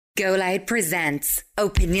Go Loud presents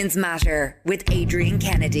Opinions Matter with Adrian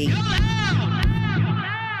Kennedy.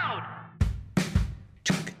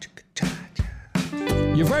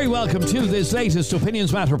 You're very welcome to this latest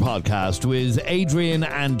Opinions Matter podcast with Adrian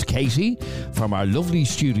and Katie from our lovely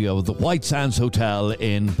studio at the White Sands Hotel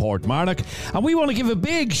in Portmarnock. And we want to give a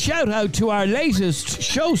big shout out to our latest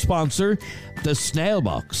show sponsor, The Snail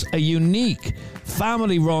Box, a unique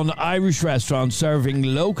family-run Irish restaurant serving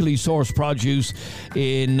locally sourced produce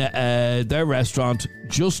in their restaurant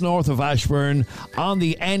just north of Ashburn on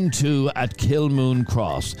the N2 at Kilmoon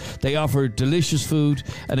Cross. They offer delicious food,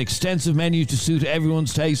 an extensive menu to suit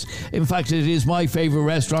everyone's taste. In fact, it is my favourite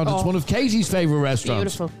restaurant. It's one of Katie's favourite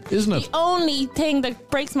restaurants. Beautiful. Isn't it? The only thing that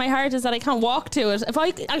breaks my heart is that I can't walk to it. If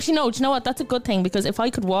I actually no, do you know what? That's a good thing, because if I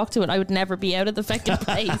could walk to it, I would never be out of the fucking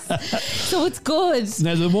place. So it's good.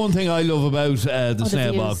 Now, the one thing I love about the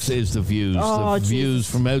Snail Box is the views. Views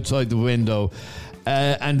from outside the window.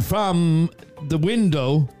 And from the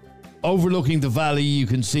window overlooking the valley, you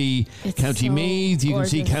can see County Meath, you can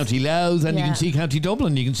see County Louth, and you can see County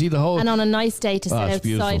Dublin. You can see the whole. And on a nice day to sit outside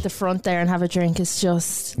beautiful. The front there and have a drink is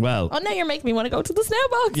just. Well. Oh, now you're making me want to go to the Snail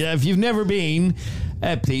Box. Yeah, if you've never been,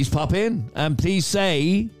 please pop in and please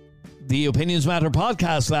say the Opinions Matter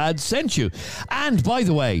podcast lads sent you. And by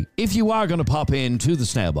the way, if you are going to pop in to the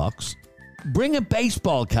Snail Box, bring a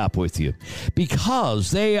baseball cap with you, because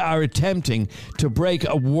they are attempting to break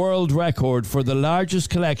a world record for the largest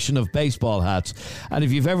collection of baseball hats. And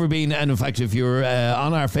if you've ever been, and in fact, if you're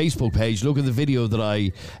on our Facebook page, look at the video that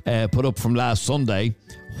I put up from last Sunday.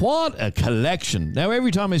 What a collection. Now, every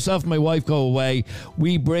time myself and my wife go away,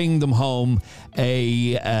 we bring them home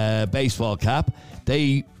a baseball cap.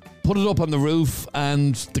 They put it up on the roof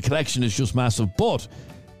and the collection is just massive. But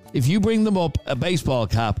if you bring them up a baseball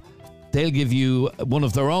cap, they'll give you one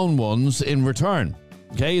of their own ones in return.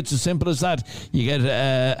 Okay, it's as simple as that. You get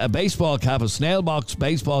a baseball cap, a Snail Box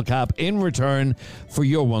baseball cap in return for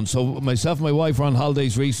your one. So myself and my wife were on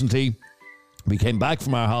holidays recently. We came back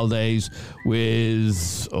from our holidays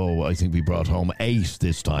with, I think we brought home 8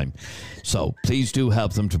 this time. So please do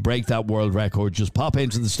help them to break that world record. Just pop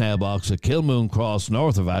into the Snail Box at Kilmoon Cross,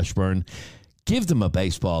 north of Ashburn. Give them a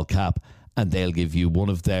baseball cap, and they'll give you one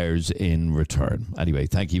of theirs in return. Anyway,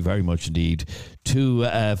 thank you very much indeed to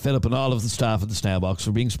Philip and all of the staff at the Snail Box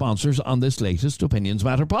for being sponsors on this latest Opinions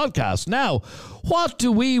Matter podcast. Now, what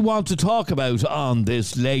do we want to talk about on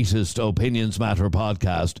this latest Opinions Matter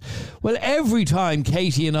podcast? Well, every time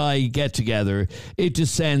Katie and I get together, it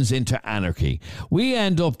descends into anarchy. We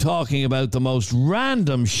end up talking about the most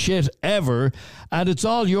random shit ever, and it's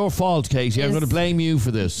all your fault, Katie. I'm going to blame you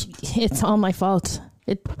for this. It's all my fault.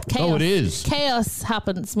 Chaos. It is. Chaos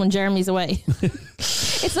happens when Jeremy's away.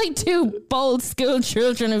 It's like two bold school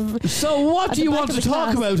children. So what do you want to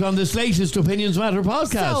talk about on this latest Opinions Matter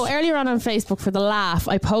podcast? So earlier on Facebook, for the laugh,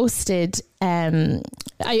 I posted, I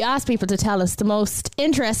asked people to tell us the most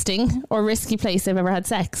interesting or risky place they've ever had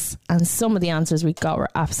sex. And some of the answers we got were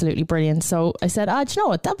absolutely brilliant. So I said, do you know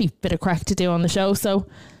what? That'd be a bit of crack to do on the show. So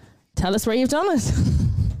tell us where you've done it.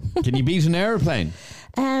 Can you beat an airplane?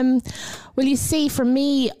 Well, you see, for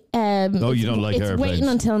me, you don't like it's airplanes. Waiting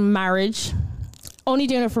until marriage, only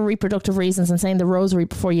doing it for reproductive reasons, and saying the rosary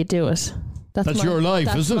before you do it. That's your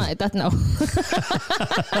life, is it? No.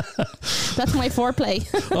 That's my foreplay.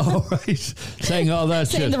 Oh, right. Saying all that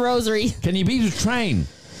shit. Saying the rosary. Can you beat a train?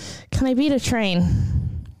 Can I beat a train?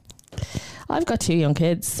 I've got 2 young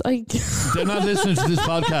kids. They're not listening to this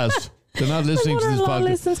podcast. They're not listening to this podcast.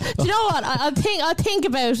 Listens. Do you know what? I'll think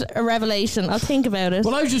about a revelation. I'll think about it.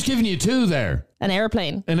 Well, I was just giving you 2 there. An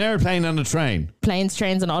airplane. An airplane and a train. Planes,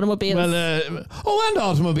 trains and automobiles. Well, and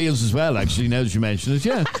automobiles as well, actually, now that you mention it,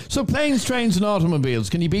 yeah. So planes, trains and automobiles.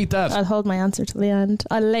 Can you beat that? I'll hold my answer till the end.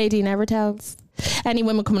 A lady never tells. Any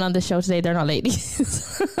women coming on this show today, they're not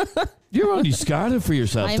ladies. You're only scarlet for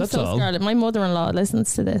yourself, that's all. Scarlet. My mother-in-law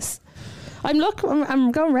listens to this. I'm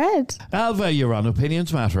going red. Alva, you're on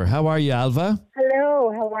Opinions Matter. How are you, Alva?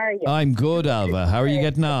 Hello, how are you? I'm good, Alva. How are you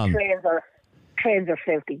getting on? Trains are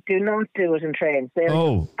filthy. Do not do it in trains. They're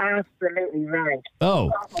absolutely right.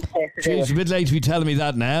 Oh, it's a bit late to be telling me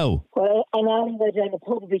that now. Well, I'm on the down a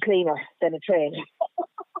pub will be cleaner than a train.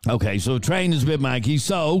 Okay, so a train is a bit manky.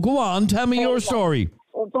 So, go on, tell me your story.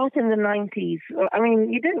 Well, back in the 90s, I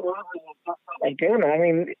mean, you didn't want to like doing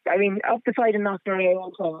it. I mean, up the side of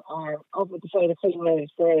Knocknaround or up at the side of Queen,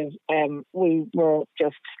 we were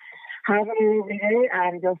just having it every day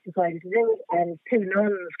and just decided to do it. And 2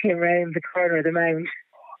 nuns came round the corner of the mount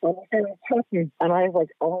and they were cutting, and I was like,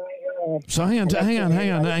 oh my God. So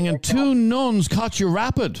hang on. 2 nuns caught you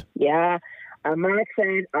rapid. Yeah. And Mark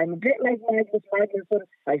said, I'm a bit like Magnus Magnuson.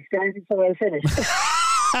 I started so I finished.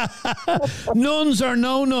 Nuns or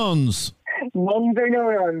no nuns? Nuns or no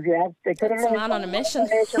nuns, yeah. They could have It's a man on a mission.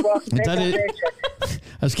 That is,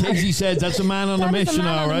 as Casey said, that's a man on a mission,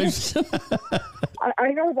 all right.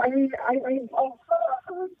 I know, I mean,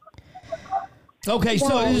 Okay,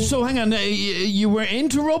 so hang on. You were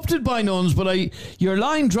interrupted by nuns, but your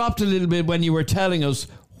line dropped a little bit when you were telling us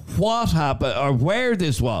what happened or where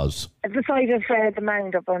this was. At the side of the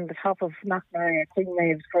mound up on the top of McNary, Queen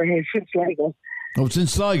Maeve's for his Sligo. Oh, it's in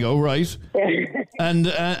Sligo, right? and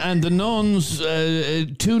the nuns,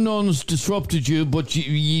 2 nuns disrupted you, but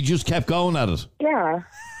you just kept going at it. Yeah.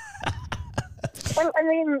 Well, I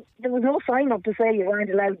mean, there was no sign up to say you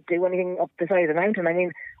weren't allowed to do anything up the side of the mountain. I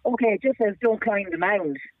mean, okay, it just says don't climb the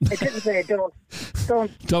mound. It didn't say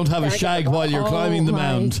don't have a shag while you're climbing the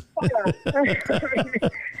mound.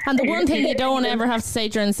 And the one thing you don't ever have to say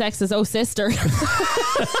during sex is, "Oh, sister."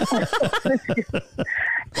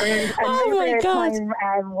 And oh my God!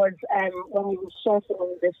 Time was when we were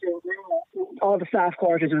shuffling this room, all the staff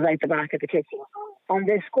quarters was out the back of the kitchen. And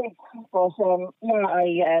this quick, but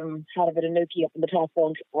I had a bit of nookie up in the top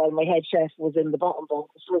bunk while my head chef was in the bottom bunk.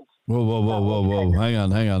 Whoa. Hang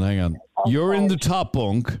on. You're in the top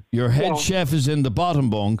bunk. Your head chef is in the bottom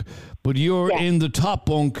bunk, but you're in the top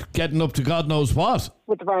bunk getting up to God knows what.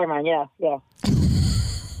 With the barman, yeah.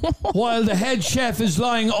 While the head chef is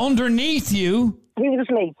lying underneath you. He was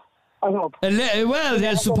asleep, I hope. Well,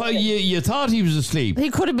 I suppose you thought he was asleep. He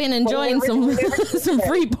could have been enjoying some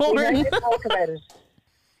free porn.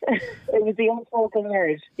 It was the unspoken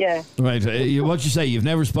word, yeah. Right, what you say? You've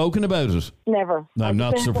never spoken about it? Never. I'm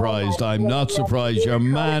not surprised. I'm not surprised. Your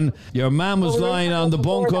man was lying on the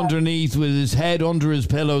bunk underneath with his head under his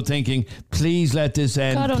pillow, thinking, "Please let this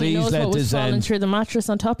end. God only Please knows let what was this falling end." through the mattress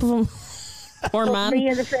on top of him. Poor man. Me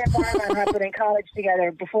and the same barman had been in college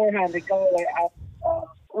together beforehand in Galway.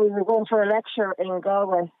 We were going for a lecture in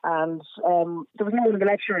Galway, and there was no one in the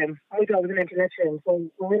lecture room. I thought I was in the lecture room, so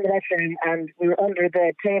we were in the lecture room, and we were under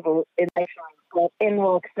the table in the lecture room. But in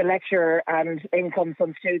walks the lecturer, and in come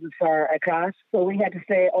some students for a class. So we had to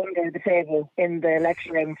stay under the table in the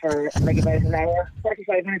lecture room for like about an hour,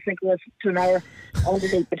 45 minutes, I think it was, to an hour,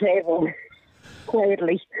 underneath the table,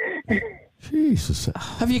 quietly. Jesus,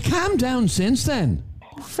 have you calmed down since then?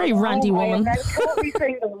 Very randy woman. I'm totally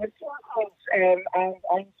single with 2 kids, and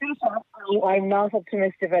I'm too happy. I'm not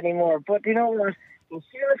optimistic anymore. But you know what? As soon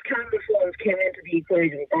as camera phones came into the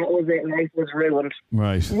equation, that was it. Life was ruined.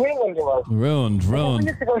 Right. Ruined it was. Ruined. We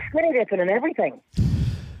used to go skinny dipping and everything.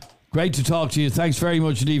 Great to talk to you. Thanks very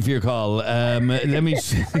much indeed for your call. Let me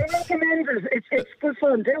see. I recommend it. It's good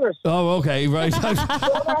fun. Do it. Oh, okay, right.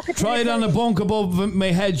 Try it on a bunk above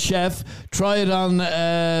my head chef. Try it on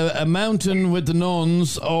a mountain with the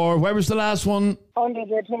nuns, or where was the last one? Under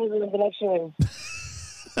the table in the lecture room.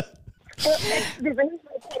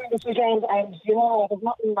 This weekend, and you know, there's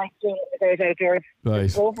nothing like doing it outdoors.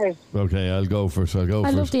 Right. Go for it. Okay, I'll go for it.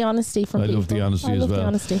 I love the honesty from people. I love the honesty as well. The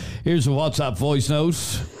honesty. Here's a WhatsApp voice note.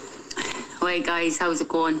 Hi guys, how's it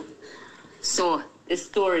going? So, the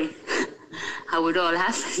story, how it all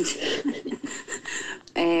happened.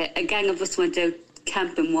 A gang of us went out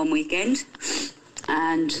camping one weekend,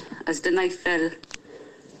 and as the night fell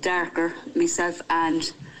darker, myself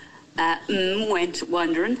and went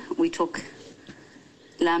wandering. We took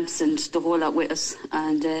lamps and the whole lot with us,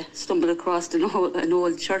 and stumbled across an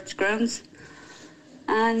old church grounds.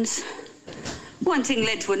 And one thing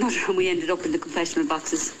led to another, and we ended up in the confessional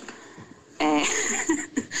boxes.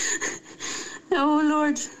 Oh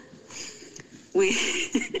Lord, we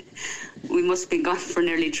must have been gone for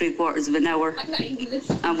nearly 3/4 of an hour,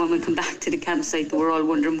 and when we come back to the campsite, we're all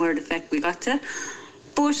wondering where the feck we got to.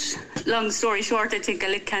 But long story short, I think I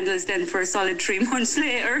lit candles then for a solid 3 months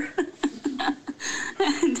later.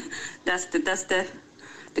 And that's the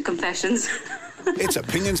confessions. It's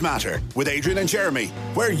Opinions Matter with Adrian and Jeremy,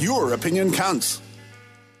 where your opinion counts.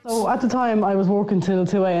 So at the time I was working till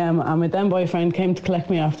 2 a.m. and my then boyfriend came to collect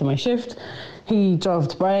me after my shift. He drove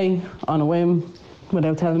to Bray on a whim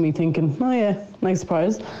without telling me, thinking, oh yeah, nice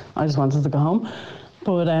surprise. I just wanted to go home.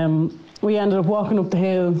 But we ended up walking up the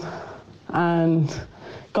hill and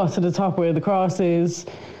got to the top where the cross is.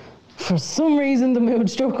 For some reason the mood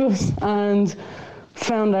struck us and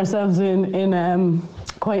found ourselves in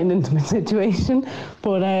quite an intimate situation.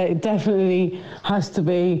 But it definitely has to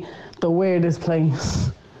be the weirdest place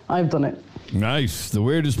I've done it. Nice. The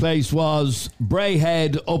weirdest place was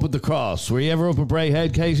Brayhead up at the cross. Were you ever up at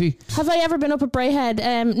Brayhead, Katie? Have I ever been up at Brayhead?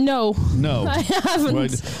 No. No. I haven't.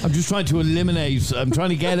 Right. I'm just trying to eliminate, I'm trying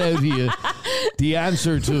to get out of you the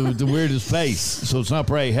answer to the weirdest place. So it's not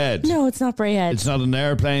Brayhead. No, it's not Brayhead. It's not an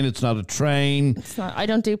airplane. It's not a train. It's not. I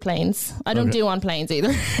don't do planes. I don't do on planes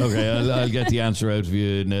either. Okay, I'll get the answer out of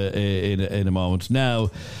you in a moment.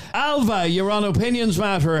 Now, Alva, you're on Opinions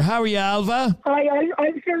Matter. How are you, Alva? Hi,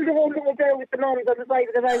 I'm still the one that was there with the nuns on the side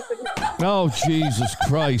of the house. Oh, Jesus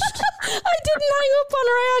Christ. I didn't hang up on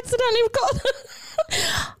her. I accidentally got.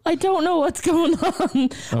 I don't know what's going on. Okay.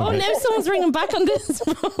 Oh, now someone's ringing back on this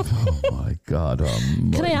phone. Oh, my God.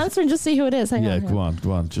 Can I answer and just see who it is? Hang on.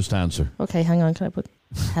 Go on. Just answer. Okay, hang on. Can I put...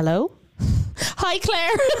 Hello? Hi,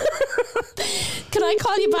 Claire. Can I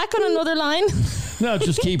call you back on another line? No,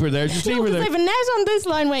 just keep her there. Just leave her there. I have a net on this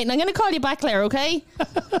line waiting. I'm going to call you back, Claire, okay?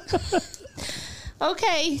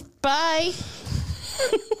 Okay, bye.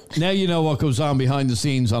 Now you know what goes on behind the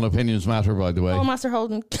scenes on Opinions Matter, by the way. Oh, Master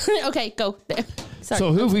Holden. Okay, go. There. Sorry.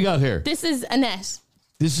 So who have we got here? This is Annette.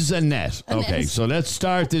 This is Annette. Okay, so let's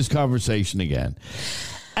start this conversation again.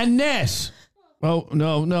 Annette. Oh,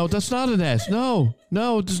 no, that's not Annette. No,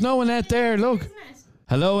 there's no Annette there. Look.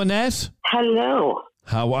 Hello, Annette. Hello.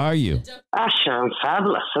 How are you? Sure, I'm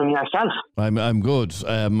fabulous. And yourself? I'm good.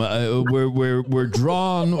 We're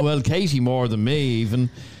drawn. Well, Katie more than me even.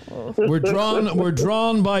 We're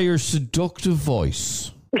drawn by your seductive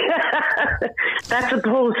voice. That's a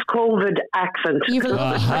post-COVID accent. She has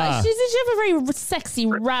a very sexy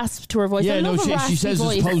rasp to her voice. Yeah, no, she says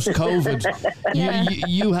voice. it's post-COVID. Yeah.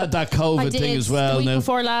 You had that COVID thing as well. The week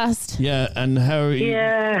before last. Yeah, and how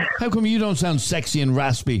come you don't sound sexy and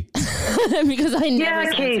raspy? Because I never.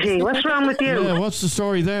 Yeah, Katie, what's wrong with you? Yeah, what's the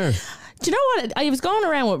story there? Do you know what? I was going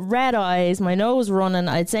around with red eyes, my nose running.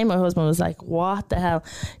 I'd say my husband was like, what the hell?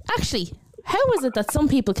 Actually, how is it that some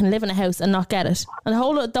people can live in a house and not get it? And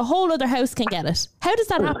the whole other house can get it? How does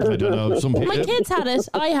that happen? I don't know. Some people, my kids had it,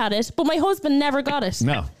 I had it, but my husband never got it.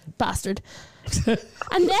 No. Bastard.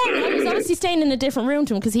 And then I was obviously staying in a different room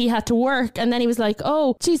to him because he had to work, and then he was like,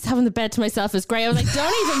 oh geez, having the bed to myself is great. I was like,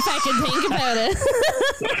 don't even fucking think about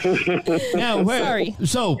it. Now, sorry.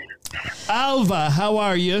 So Alva, how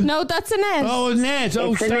are you? No, that's Annette. Oh, Annette.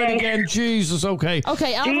 Oh, start again. Jesus, okay.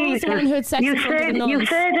 Okay, Alva was the one who had sex with the nuns. You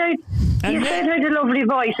said I had a lovely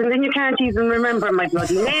voice, and then you can't even remember my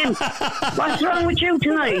bloody name. What's wrong with you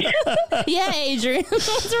tonight? Yeah, Adrian.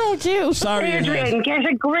 What's wrong with you? Sorry, Adrian, Annette. get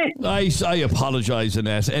a grip. I apologise,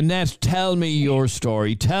 Annette. Annette, tell me your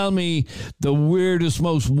story. Tell me the weirdest,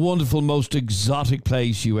 most wonderful, most exotic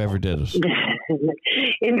place you ever did it.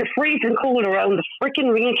 In the freezing cold around the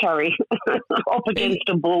frickin' Ring of Kerry, up against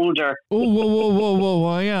a boulder. Oh,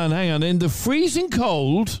 whoa. Hang on. In the freezing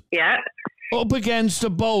cold? Yeah. Up against a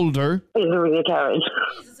boulder? In the Ring of Kerry.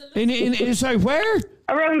 Sorry, where?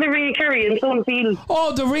 Around the Ring of Kerry in Sunfield.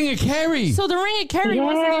 Oh, the Ring of Kerry. So the Ring of Kerry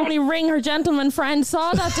wasn't the only ring her gentleman friend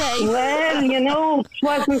saw that day. Well,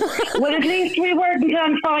 wasn't. Well, at least we weren't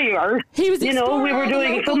on fire. He was, we were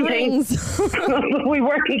doing something. We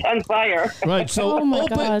weren't on fire. Right, so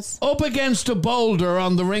up against a boulder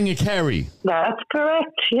on the Ring of Kerry. That's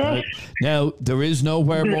correct. Yes. Right. Now there is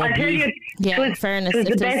nowhere more. I tell you, in fairness,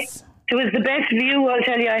 it was the best view, I'll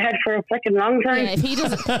tell you, I had for a freaking long time. Yeah,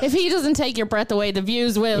 if he doesn't take your breath away, the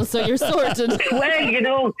views will, so you're sorted.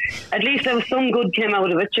 Well, at least there was some good came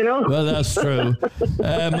out of it, Well, that's true.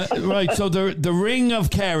 Right, so the Ring of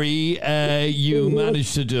Kerry, you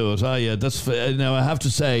managed to do it. Oh, yeah, that's... now, I have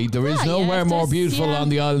to say, there is nowhere more beautiful on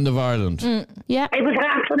the island of Ireland. Yeah. It was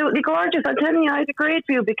absolutely gorgeous. I'm telling you, I had a great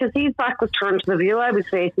view because his back was turned to the view. I was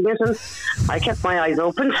facing it, and I kept my eyes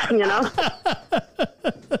open,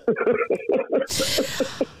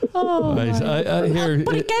 Oh, right, I hear.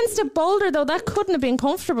 But against a boulder, though, that couldn't have been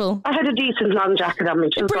comfortable. I had a decent long jacket on me.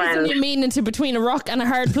 It brings you mean into between a rock and a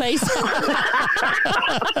hard place.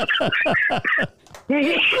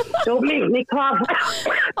 Don't make me cough.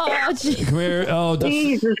 Oh, gee. Come here. Oh, that's,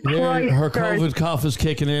 Jesus Christ. Her COVID cough is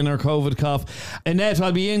kicking in. Her COVID cough. Annette,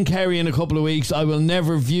 I'll be in Kerry in a couple of weeks. I will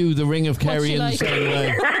never view the Ring of Kerry in the same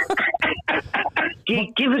way.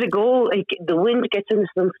 Give it a go. The wind gets into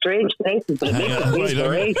some strange places, but it makes it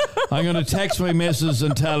great. I'm going to text my missus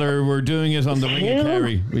and tell her we're doing it on the Ring of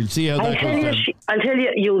Kerry. We'll see how that goes down. I'll tell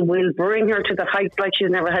you, you will bring her to the heights like she's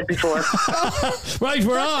never had before. Right,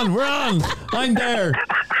 we're on. I'm there.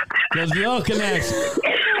 Good luck, Annette.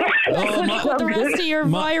 The rest of your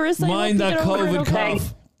virus. Mind that COVID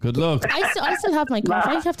cough. Good luck. I still have my cough.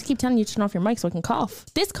 I have to keep telling you to turn off your mic so I can cough.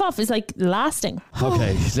 This cough is like lasting.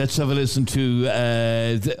 Okay, let's have a listen to...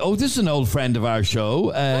 this is an old friend of our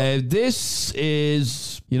show. This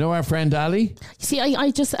is You know our friend Ali? See, I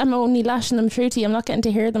just am only lashing them through to you. I'm not getting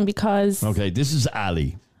to hear them because... Okay, this is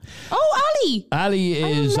Ali. Oh, Ali! Ali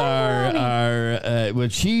is our well,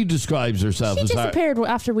 she describes herself as... She disappeared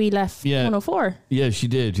after we left 104. Yeah, she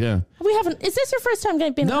did, yeah. We haven't... Is this her first time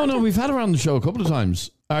being... No, we've had her on the show a couple of times.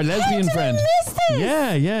 Our lesbian friend. I miss this?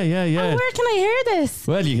 Yeah. Oh, where can I hear this?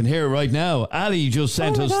 Well, you can hear it right now. Ali just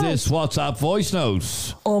sent us this WhatsApp voice note.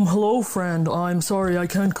 Hello, friend. I'm sorry I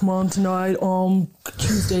can't come on tonight.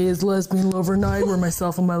 Tuesday is lesbian lover night where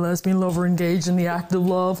myself and my lesbian lover engage in the act of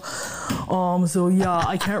love. So yeah,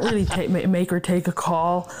 I can't really make her take a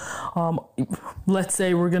call. Let's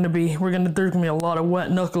say there's gonna be a lot of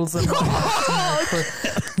wet knuckles and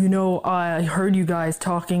you know, I heard you guys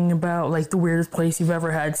talking about like the weirdest place you've ever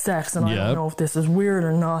had sex, and I don't know if this is weird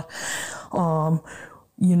or not.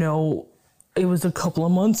 You know, it was a couple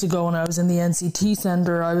of months ago when I was in the NCT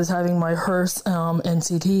center. I was having my hearse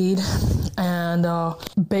NCT'd, and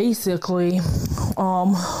basically,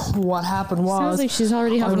 what happened was sounds like she's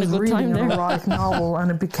already having a good time there. I was reading an erotic novel, and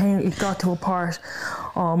it got to a part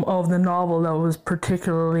of the novel that was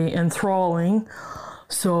particularly enthralling.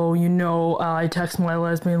 So, you know, I texted my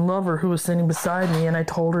lesbian lover who was sitting beside me, and I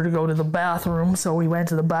told her to go to the bathroom. So we went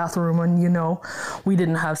to the bathroom, and, you know, we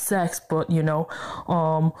didn't have sex, but, you know,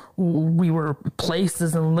 we were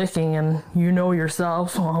places and licking, and you know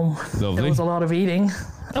yourself. There was a lot of eating.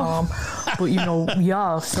 But, you know,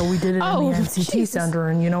 yeah, so we did it in the NCT center,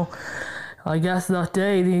 and, you know, I guess that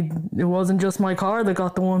day it wasn't just my car that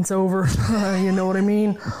got the once over. You know what I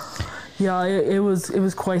mean? Yeah, it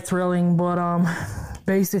was quite thrilling, but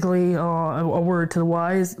basically, a word to the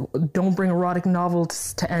wise: don't bring erotic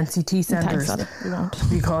novels to NCT centers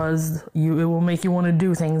because it will make you want to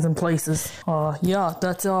do things in places. Yeah,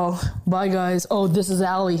 that's all. Bye, guys. Oh, this is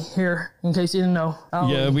Ali here, in case you didn't know.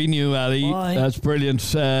 Ali. Yeah, we knew Ali. Bye. That's brilliant.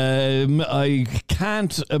 I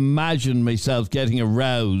can't imagine myself getting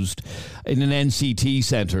aroused in an NCT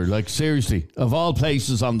centre. Like, seriously, of all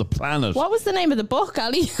places on the planet. What was the name of the book,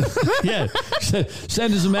 Ali? Yeah,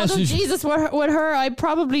 send us a message. Oh, Jesus, with her, I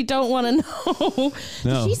probably don't want to know.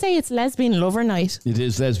 No. Did she say it's lesbian lover night? It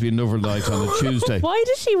is lesbian lover night on a Tuesday. Why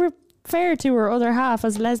does she refer to her other half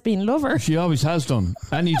as lesbian lover? She always has done.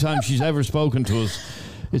 Anytime she's ever spoken to us,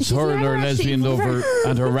 it's her and her lesbian lover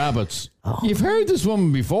and her rabbits. Oh. You've heard this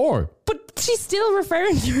woman before. But she's still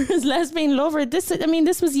referring to her as lesbian lover. This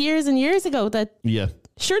was years and years ago. Yeah.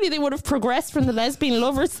 Surely they would have progressed from the lesbian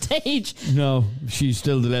lover stage. No, she's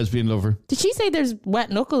still the lesbian lover. Did she say there's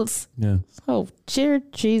wet knuckles? Yeah. Oh, dear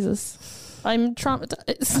Jesus. I'm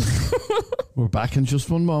traumatized. We're back in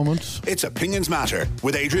just one moment. It's Opinions Matter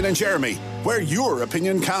with Adrian and Jeremy, where your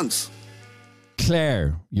opinion counts.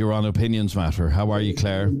 Claire, you're on Opinions Matter. How are you,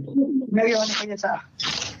 Claire? No, you're on Opinions Matter.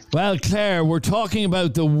 Well, Claire, we're talking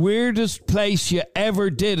about the weirdest place you ever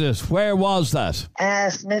did it. Where was that?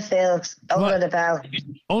 Smithfield, under the bell.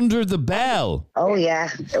 Under the bell? Oh, yeah.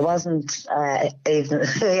 It wasn't even...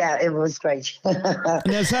 yeah, it was great.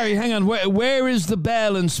 Now, sorry, hang on. Where is the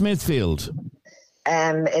bell in Smithfield?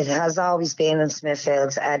 It has always been in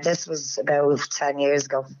Smithfield. This was about 10 years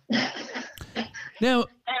ago. Now,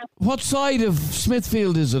 what side of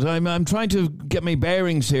Smithfield is it? I'm trying to get my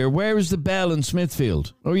bearings here. Where is the bell in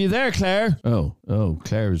Smithfield? Are you there, Claire? Oh,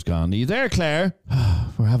 Claire's gone. Are you there, Claire?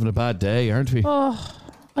 We're having a bad day, aren't we? Oh,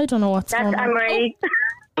 I don't know what's going on. That's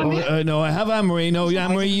Anne-Marie. No, I have Anne-Marie. No,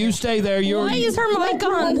 Anne-Marie, you stay there. Why is her mic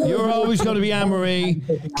on? You're always going to be Anne-Marie.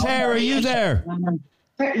 Claire, are you there?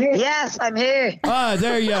 Yes, I'm here. Ah,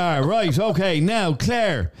 there you are. Right, okay. Now,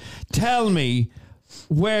 Claire, tell me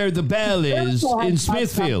where the bell is in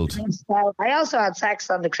Smithfield. I also had sex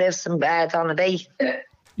on the cliffs in Donabate.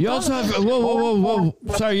 You also have... Whoa.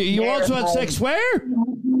 Sorry, you also had sex where?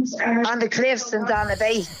 On the cliffs in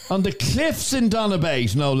Donabate. On the cliffs in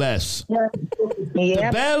Donabate, no less. Yeah. The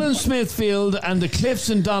bell in Smithfield and the cliffs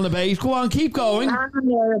in Donabate. Go on, keep going. And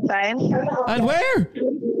an aeroplane. And where?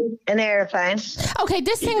 An aeroplane. Okay,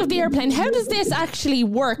 this thing of the airplane, how does this actually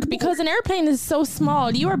work? Because an airplane is so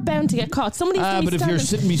small, you are bound to get caught. Somebody's but if you're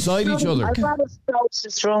sitting beside each other. I got a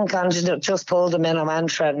drunk and just pulled him in on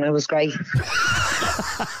Manfred, and it was great.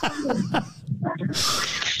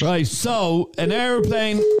 Right, so an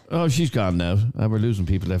aeroplane. Oh, she's gone now. We're losing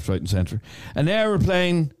people left, right, and centre. An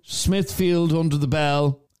aeroplane, Smithfield under the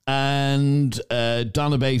bell, and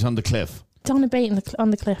Donabate on the cliff. Donabate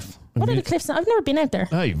on the cliff. What are the cliffs? I've never been out there.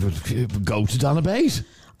 Hey, go to Donabate.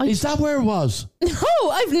 Is that where it was? No,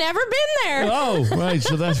 I've never been there. Oh, right.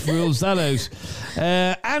 So that rules that out.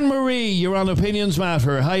 Anne-Marie, you're on Opinions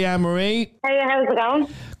Matter. Hi, Anne-Marie. Hey, how's it going?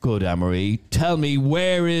 Good, Anne-Marie. Tell me,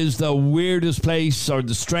 where is the weirdest place or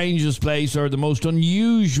the strangest place or the most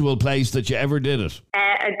unusual place that you ever did it?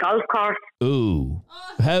 A golf course. Ooh.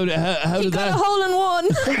 How did that... A hole in one.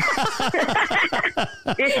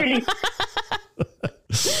 Literally.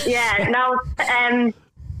 Yeah, no,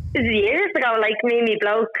 this is years ago, like me and me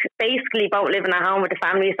bloke basically both living at home with the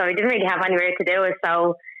family, so we didn't really have anywhere to do it.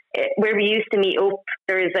 So where we used to meet up,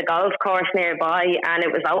 there's a golf course nearby and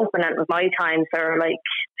it was open and it was my time, so we're like,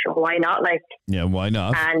 sure, why not? Like, yeah, why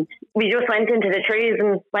not? And we just went into the trees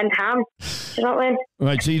and went ham. Do you know what I mean?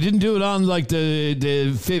 Right, so you didn't do it on like the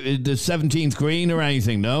 17th green or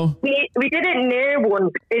anything, no? We did it near one.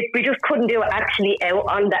 We just couldn't do it actually out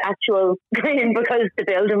on the actual green because the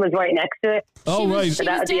building was right next to it. Oh, right. She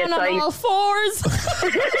was doing on all fours.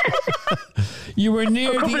 You were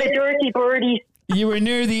near a couple of dirty birdies. You were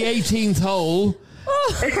near the 18th hole.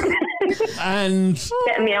 And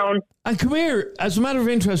getting me on. And come here, as a matter of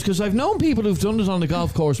interest, because I've known people who've done it on the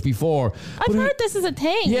golf course before. I've heard this is a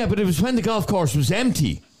thing. Yeah, but it was when the golf course was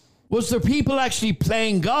empty. Was there people actually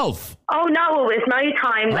playing golf? Oh no, it was night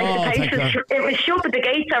time. Like the place was, it was shut, but the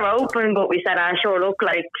gates are open. But we said, sure, look,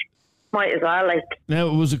 like might as well. Like now,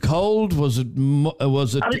 was it cold? Was it? I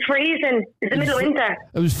was freezing. It's the middle of winter.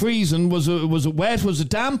 It was freezing. Was it wet? Was it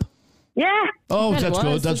damp? Yeah. Oh, that's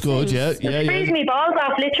good. That's good. Yeah. Freezing me balls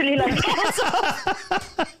off, literally. Like.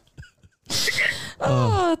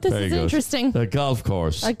 Oh, this is interesting. A golf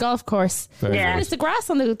course. A golf course. Yeah. The grass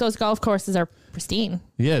on those golf courses are pristine.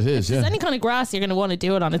 Yeah, it is. If there's any kind of grass you're going to want to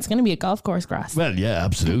do it on, it's going to be a golf course grass. Well, yeah,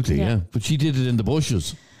 absolutely. Yeah. But she did it in the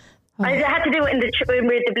bushes. I had to do it in the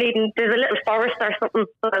where the bleeding. There's a little forest or something.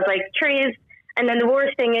 So I was like trees. And then the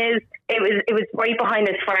worst thing is, it was right behind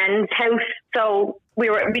his friend's house. So we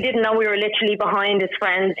didn't know we were literally behind his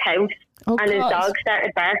friend's house. Oh, and his dog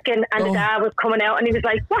started barking, and the dad was coming out, and he was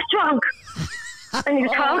like, "What's wrong?" And he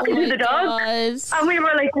was talking to the dog, and we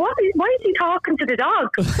were like, "What? Why is he talking to the dog?"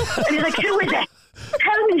 And he's like, "Who is it?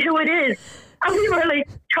 Tell me who it is." And we were like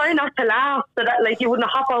trying not to laugh, so that like you wouldn't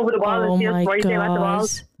hop over the wall and see us right there at the wall.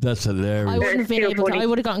 That's hilarious. I wouldn't have been able to. I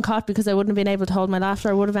would have gotten caught because I wouldn't have been able to hold my laughter.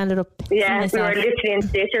 I would have ended up. Yeah, we were literally in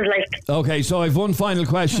stitches. Like. Okay, so I've one final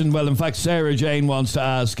question. Well, in fact, Sarah Jane wants to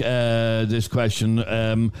ask this question.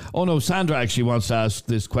 Sandra actually wants to ask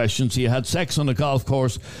this question. So you had sex on a golf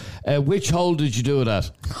course. Which hole did you do it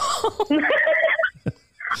at?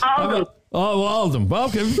 All of them.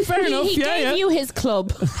 Okay, fair enough. He gave you his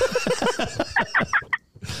club.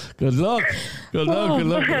 Good luck. Good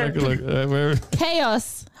luck.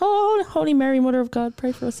 Chaos. Oh, Holy Mary, Mother of God,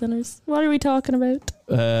 pray for us sinners. What are we talking about?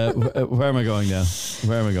 Where am I going now? I'm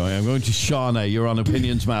going to Shauna. You're on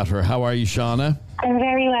Opinions Matter. How are you, Shauna? I'm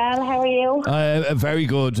very well. How are you? Very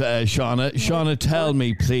good, Shauna. Shauna, tell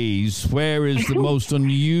me, please, where is the most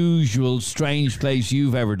unusual, strange place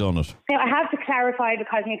you've ever done it? Now, I have to clarify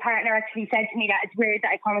because my partner actually said to me that it's weird that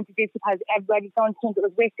I commented this because everybody's going to think it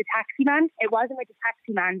was with the taxi man. It wasn't with the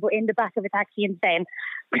taxi man, but in the back of a taxi insane.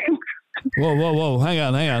 Whoa. Hang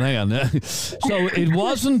on. So it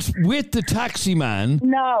wasn't with the taxi man.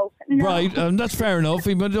 No. Right, that's fair enough.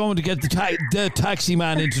 We don't want to get the taxi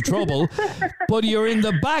man into trouble. But you're in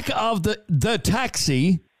the back of the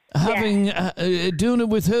taxi having doing it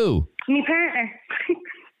with who? My partner.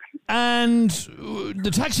 And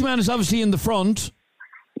the taxi man is obviously in the front.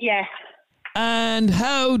 Yes. And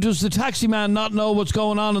how does the taxi man not know what's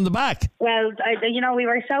going on in the back? Well, we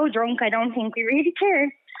were so drunk, I don't think we really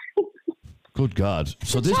cared. Good God.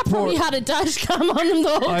 So this probably had a dash cam on him the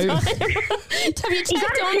whole time. Have you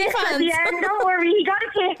checked OnlyFans? Yeah, don't worry, he got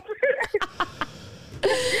a tip.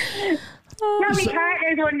 Not my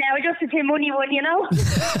partner's one now, just a Tim Money one, you know?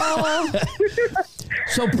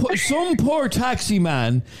 So some poor taxi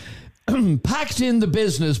man packed in the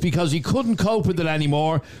business because he couldn't cope with it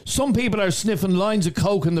anymore. Some people are sniffing lines of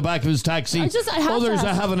coke in the back of his taxi. Others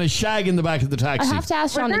are having a shag in the back of the taxi. I have to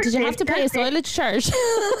ask Shauna, did you have to pay a silage charge?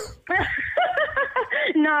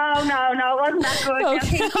 No, it wasn't that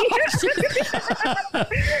good.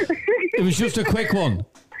 It was just a quick one.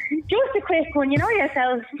 Just a quick one, you know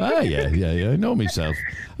yourself. Yeah, I know myself.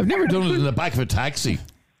 I've never done it in the back of a taxi.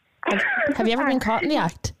 Have you ever been caught in the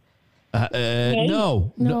act?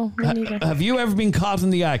 No, me neither. Have you ever been caught in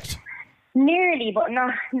the act? Nearly, but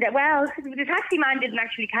not. Well, the taxi man didn't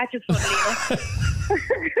actually catch us, funnily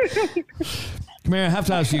enough. Come here, I have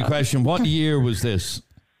to ask you a question. What year was this?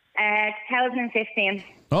 2015.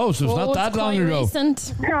 Oh, so it's not that long ago.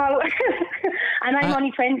 Recent. No, And I'm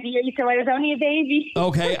only 28, so I was only a baby.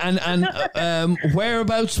 Okay, and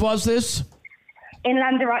whereabouts was this? In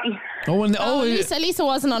Lanzarote. Lisa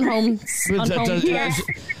wasn't on home.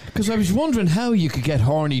 Because I was wondering how you could get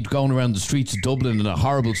horny going around the streets of Dublin in a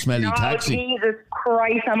horrible, smelly taxi. Jesus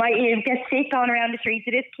Christ, I might even get sick going around the streets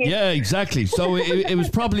of this kid. Yeah, exactly. So it was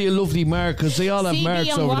probably a lovely mark, because they all have CB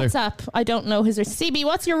marks on over WhatsApp. there. I don't know his. CB,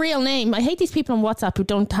 what's your real name? I hate these people on WhatsApp who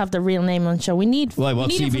don't have their real name on show. We need. Why?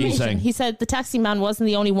 What's we need CB saying? He said the taxi man wasn't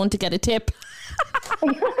the only one to get a tip.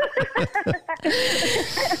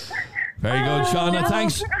 Very good, Shauna.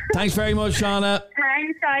 Thanks very much, Shauna.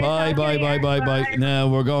 Thanks, guys. Bye. Now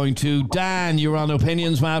we're going to Dan. You're on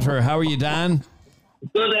Opinions Matter. How are you, Dan?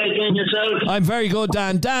 Good, Adrian, yourself? I'm very good,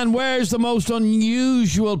 Dan. Dan, where's the most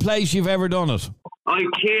unusual place you've ever done it?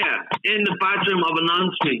 IKEA, in the bathroom of an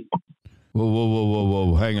ensuite.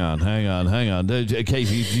 Whoa. Hang on.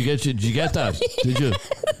 Katie, did you get that? Did you?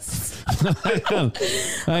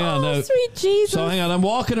 hang on now. Sweet Jesus. So hang on, I'm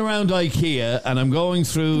walking around IKEA and I'm going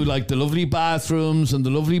through like the lovely bathrooms and the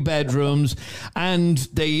lovely bedrooms, and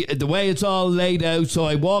the way it's all laid out. So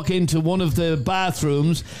I walk into one of the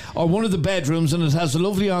bathrooms or one of the bedrooms, and it has a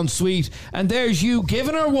lovely ensuite, and there's you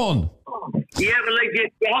giving her one. Yeah, but like you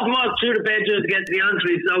have to walk through the bedroom to get to the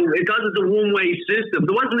ensuite, so because it's a one-way system,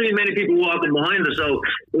 there wasn't really many people walking behind us, so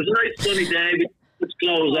it was a nice sunny day, it's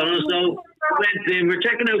closed on us, so went in, we're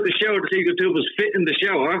checking out the shower to see if the two of us fit in the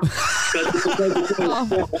shower.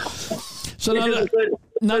 So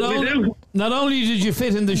not only did you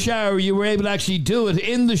fit in the shower, you were able to actually do it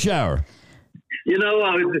in the shower. You know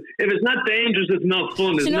what? If it's not dangerous, it's not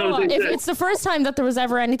fun. You know what? If it's the first time that there was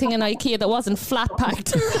ever anything in IKEA that wasn't flat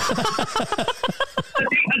packed. I think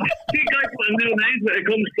I put a new name, but it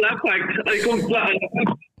comes flat packed. I come flat.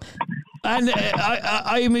 And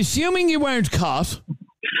I'm assuming you weren't caught.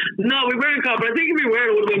 No, we weren't caught, but I think if we were,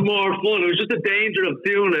 it would have been more fun. It was just the danger of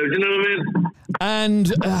doing it. You know what I mean?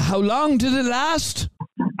 And how long did it last?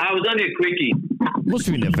 I was only a quickie. Must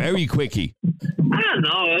have been a very quickie. I don't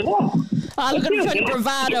know. Look at him trying to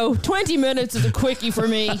bravado. 20 minutes is a quickie for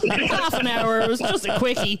me. Half an hour, it was just a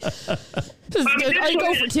quickie. I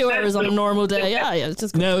go for 2 hours on a normal day. Yeah, it's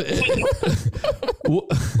just now.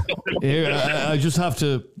 Here, I just have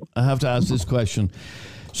to ask this question.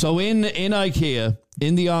 So in IKEA,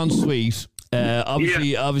 in the ensuite,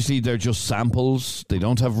 obviously they're just samples. They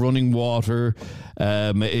don't have running water.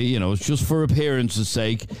 It's just for appearance's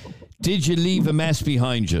sake. Did you leave a mess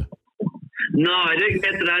behind you? No, I didn't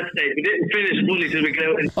get to that stage. We didn't finish fully till we got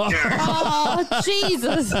out in the car. Oh,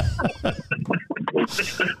 Jesus.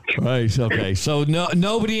 Right, okay. So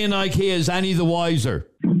nobody in IKEA is any the wiser.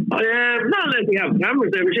 Not unless they have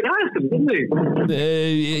cameras there. We should ask them, didn't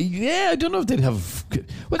we? I don't know if they'd have...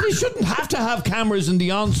 Well, they shouldn't have to have cameras in the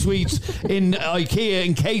ensuites in IKEA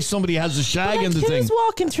in case somebody has a shag in the thing. Who's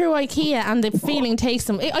walking through IKEA and the feeling takes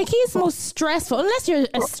them? IKEA is the most stressful, unless you're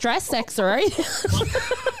a stress sexer, right?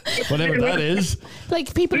 Whatever that is.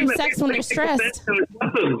 Like people who sex when they're stressed.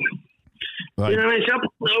 Right. You know what I mean? Shopping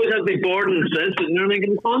always has to be bored and stressed. You know what I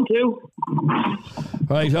mean? It's fun too.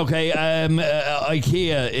 Right, okay.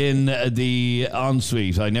 IKEA in the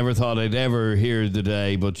ensuite. I never thought I'd ever hear the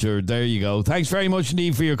day, but there you go. Thanks very much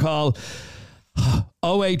indeed for your call.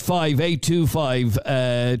 085 825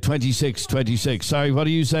 2626. Sorry, what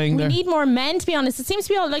are you saying there? We need more men, to be honest. It seems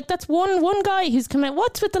to be all like that's one guy who's come out.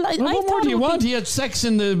 What's with the What more do you want? He had sex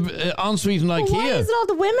in the ensuite in IKEA. Why is it all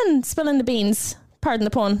the women spilling the beans? Pardon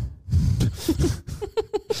the pun.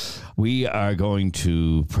 We are going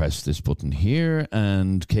to press this button here,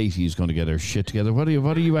 and Katie is going to get her shit together. What are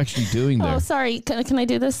you actually doing there? Oh, sorry. Can I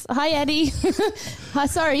do this? Hi, Eddie.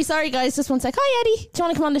 Sorry, guys. Just one sec. Hi, Eddie. Do you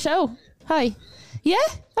want to come on the show? Hi. Yeah?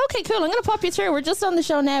 Okay, cool. I'm going to pop you through. We're just on the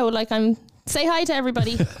show now. Say hi to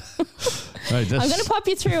everybody. Right, I'm going to pop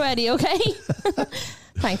you through, Eddie, okay?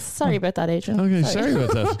 Thanks. Sorry about that, Adrian. Okay, sorry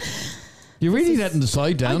about that. You're really letting the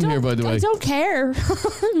side down here, by the way. I don't care.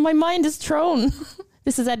 My mind is thrown.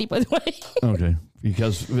 This is Eddie, by the way. Okay.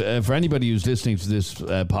 Because for anybody who's listening to this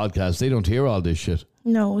podcast, they don't hear all this shit.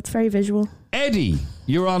 No, it's very visual. Eddie,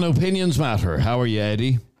 you're on Opinions Matter. How are you,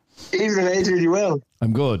 Eddie? Evening, Adrian. You well?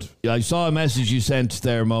 I'm good. I saw a message you sent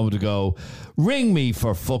there a moment ago. Ring me,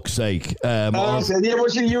 for fuck's sake. But she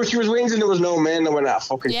was ringing and there was no men. I went,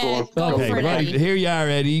 fucking yeah, go on. Okay, right. Eddie. Here you are,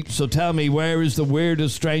 Eddie. So tell me, where is the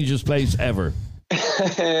weirdest, strangest place ever?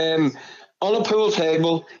 On a pool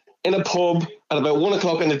table, in a pub, at about 1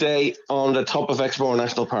 o'clock in the day on the top of Exmoor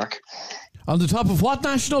National Park. On the top of what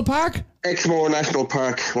national park? Exmoor National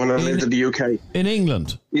Park, when I lived in the UK. In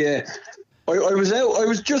England? Yeah. I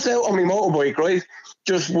was just out on my motorbike, right?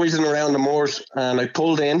 Just whizzing around the moors, and I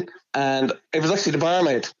pulled in, and it was actually the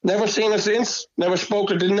barmaid. Never seen her since. Never spoke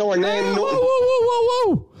to her. Didn't know her name.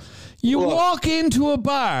 Whoa! You walk into a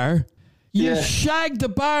bar, you shag the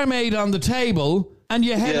barmaid on the table, and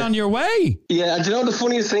you head on your way. Yeah, and you know the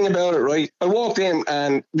funniest thing about it, right? I walked in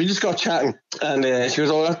and we just got chatting, and she was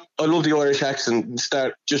I love the Irish accent, and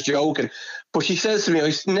start just joking. But she says to me,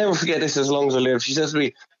 I never forget this as long as I live. She says to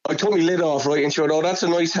me, I took my lid off, right? And she went, that's a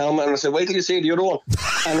nice helmet. And I said, wait till you see the other one.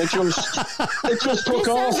 And it just took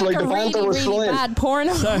off like the banter was flying. Bad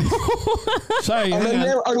porno. Sorry.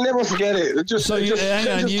 I'll never forget it. You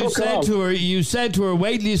said to her,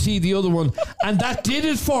 wait till you see the other one. And that did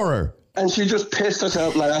it for her. And she just pissed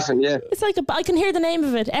herself laughing, yeah. It's like, I can hear the name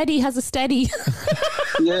of it. Eddie has a steady.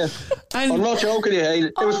 Yeah. And I'm not joking you, hey.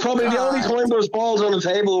 It was probably the only time there was balls on the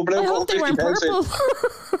table. But I hope they weren't purple.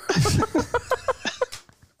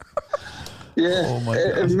 Yeah,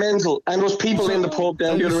 it was mental. And there was people in the pub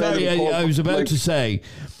down the other end of the pub. I was about to say,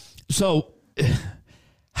 so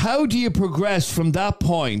how do you progress from that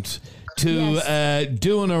point to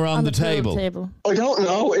doing her on the table? I don't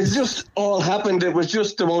know. It just all happened. It was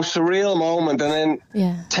just the most surreal moment. And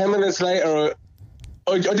then 10 minutes later,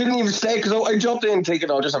 I didn't even stay because I jumped in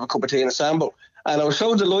thinking I'll just have a cup of tea and a sambo. And I was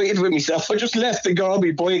so delighted with myself. I just left the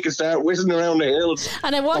garbage bike and started whizzing around the hills.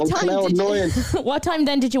 And at what time? What time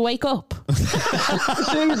then did you wake up?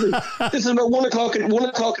 Seriously, this is about 1 o'clock in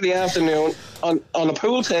the afternoon on a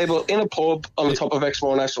pool table in a pub on the top of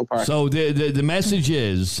XXX National Park. So the message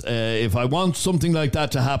is, if I want something like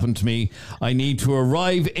that to happen to me, I need to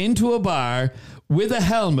arrive into a bar with a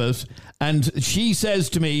helmet. And she says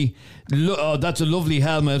to me, oh, that's a lovely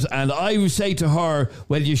helmet. And I say to her,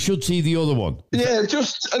 well, you should see the other one. Yeah,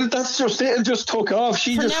 that's just it. It just took off.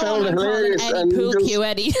 She just found it hilarious. Eddie Pook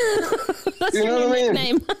Eddie. That's you know what I mean?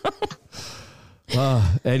 Name.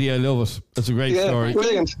 Eddie, I love it. That's a great story.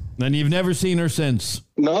 Brilliant. And you've never seen her since?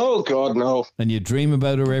 No, God, no. And you dream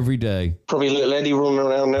about her every day? Probably little Eddie running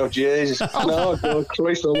around now. Jesus. No, God,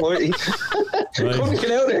 Christ almighty. Couldn't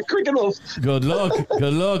get out there quick enough. Good luck.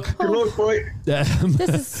 Good luck. Good luck, boy. This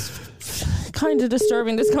is kind of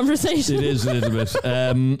disturbing, this conversation. It is a little bit.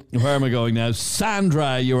 Where am I going now?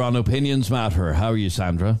 Sandra, you're on Opinions Matter. How are you,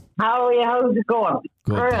 Sandra? How are you? How's it going?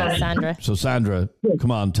 Good. Sandra. So, Sandra,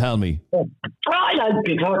 come on, tell me. Well, I'll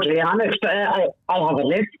be totally honest. I'll have a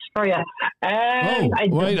list for you.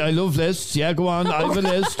 Wait, I love lists. Yeah, go on. I have a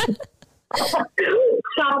list.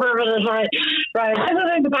 Stop everything, right? Right. I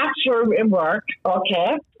was in the bathroom in work,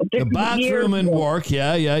 okay? The bathroom in work,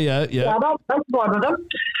 yeah. Yeah, that's one of them.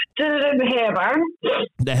 Did it in the hay barn.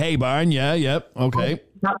 The hay barn, yeah, okay.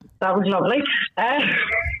 That was lovely.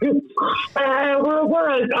 We're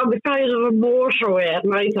on the side of a motorway at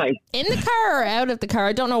night time. In the car or out of the car?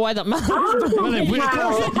 I don't know why that matters.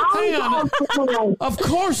 Hang on. Of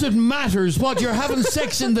course it matters. What, you're having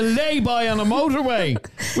sex in the lay-by on a motorway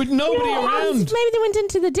with nobody around? Maybe they went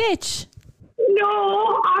into the ditch. No,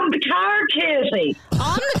 on the car, Casey.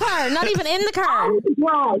 On the car, not even in the car.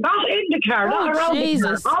 No, not in the car, not around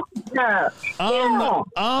Jesus. the car. On the car.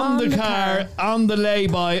 On the car, on the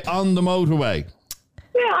lay-by, on the motorway.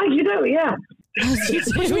 Yeah, you do, yeah.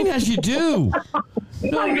 What do you mean, as you do? As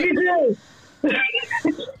you do.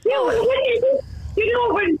 You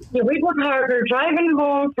know, when you wake up harder, driving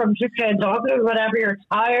home from Japan, or whatever, you're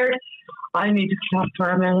tired. I need to stop for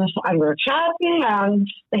a minute. And we're chatting, and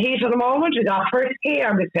the heat of the moment, we got frisky,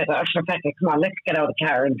 and we said, come on, let's get out of the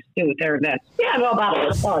car and do it there and then. Yeah, no, that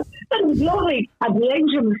was fun. It was lovely, and the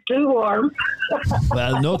engine was still warm.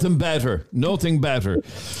 Well, nothing better.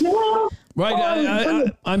 Yeah. Right,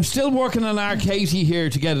 I'm still working on our Katie here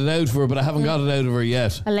to get it out for her, but I haven't got it out of her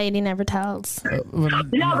yet. A lady never tells. I'm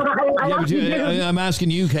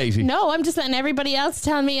asking you, Katie. No, I'm just letting everybody else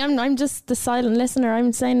tell me. I'm just the silent listener.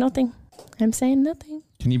 I'm saying nothing.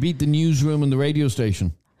 Can you beat the newsroom and the radio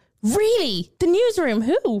station? Really? The newsroom?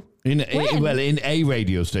 Who? In a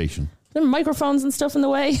radio station. There are microphones and stuff in the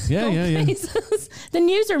way. Yeah. The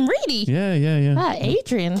newsroom, really? Yeah.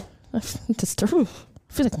 Adrian. I'm disturbed.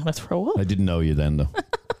 I feel like I'm going to throw up. I didn't know you then, though.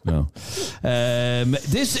 No.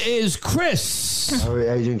 This is Chris. How are you,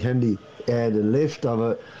 Adrian Kennedy? The lift of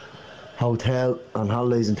a hotel on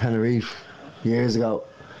holidays in Tenerife years ago.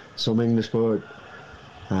 Some English bird.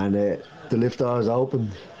 And the lift doors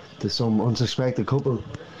opened to some unsuspected couple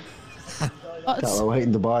that were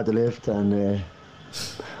waiting to board the lift, and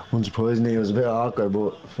unsurprisingly it was a bit awkward,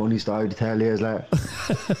 but funny story to tell years later.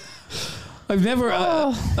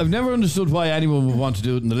 I've never understood why anyone would want to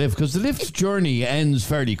do it in the lift, because the lift journey ends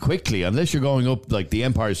fairly quickly unless you're going up like the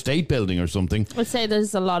Empire State Building or something. I'd say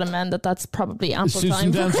there's a lot of men that's probably ample Susan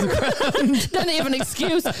time down to the ground. Then they have an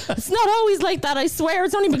excuse. It's not always like that, I swear.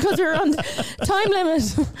 It's only because we're on time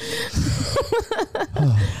limit.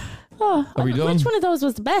 Are we done? Which one of those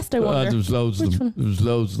was the best, I wonder? There was loads of them. There was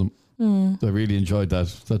loads of them. I really enjoyed that.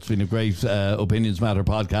 That's been a great Opinions Matter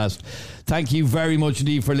podcast. Thank you very much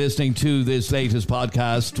indeed for listening to this latest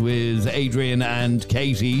podcast with Adrian and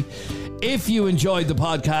Katie. If you enjoyed the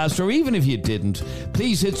podcast, or even if you didn't,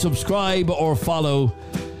 please hit subscribe or follow,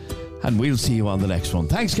 and we'll see you on the next one.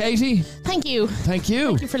 Thanks, Katie. Thank you. Thank you.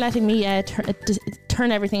 Thank you for letting me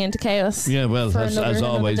turn everything into chaos. Yeah, well, as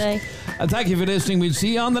always. Day. And thank you for listening. We'll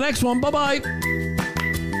see you on the next one. Bye-bye.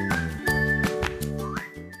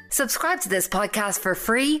 Subscribe to this podcast for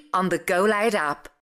free on the Go Loud app.